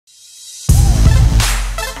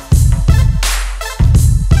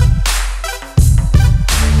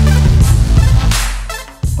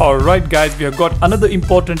Alright guys, we have got another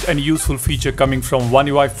important and useful feature coming from One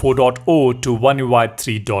UI 4.0 to One UI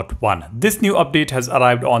 3.1. This new update has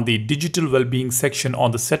arrived on the Digital Wellbeing section on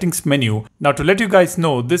the settings menu. Now to let you guys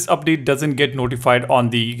know, this update doesn't get notified on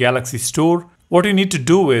the Galaxy Store. What you need to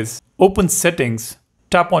do is open Settings,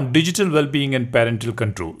 tap on Digital Wellbeing and Parental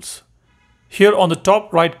Controls. Here on the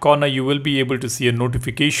top right corner, you will be able to see a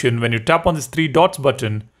notification. When you tap on this three dots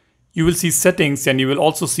button, you will see settings and you will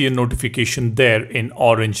also see a notification there in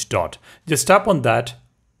orange dot. Just tap on that,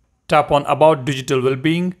 tap on About Digital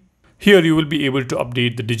Wellbeing. Here you will be able to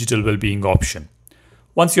update the Digital Wellbeing option.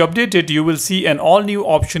 Once you update it, you will see an all new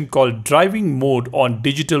option called Driving Mode on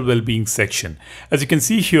Digital Wellbeing section. As you can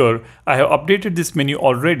see here, I have updated this menu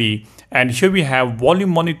already, and here we have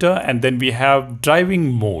Volume Monitor and then we have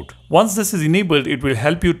Driving Mode. Once this is enabled, it will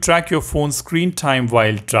help you track your phone's screen time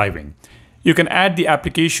while driving. You can add the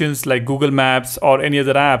applications like Google Maps or any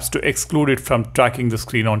other apps to exclude it from tracking the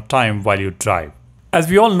screen on time while you drive. As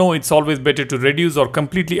we all know, it's always better to reduce or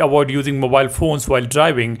completely avoid using mobile phones while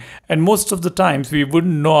driving, and most of the times we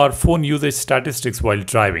wouldn't know our phone usage statistics while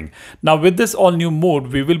driving. Now with this all new mode,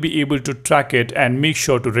 we will be able to track it and make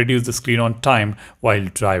sure to reduce the screen on time while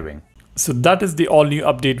driving. So that is the all new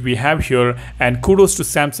update we have here, and kudos to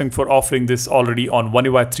Samsung for offering this already on One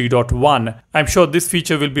UI 3.1. I'm sure this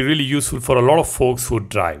feature will be really useful for a lot of folks who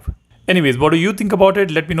drive. Anyways, what do you think about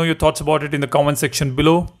it? Let me know your thoughts about it in the comment section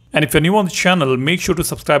below. And if you're new on the channel, make sure to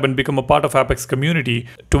subscribe and become a part of Apex community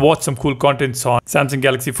to watch some cool contents on Samsung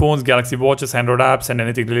Galaxy phones, Galaxy watches, Android apps, and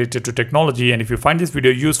anything related to technology. And if you find this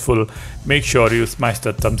video useful, make sure you smash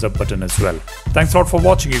that thumbs up button as well. Thanks a lot for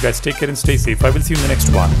watching, you guys. Take care and stay safe. I will see you in the next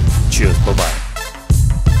one. Cheers. Bye-bye.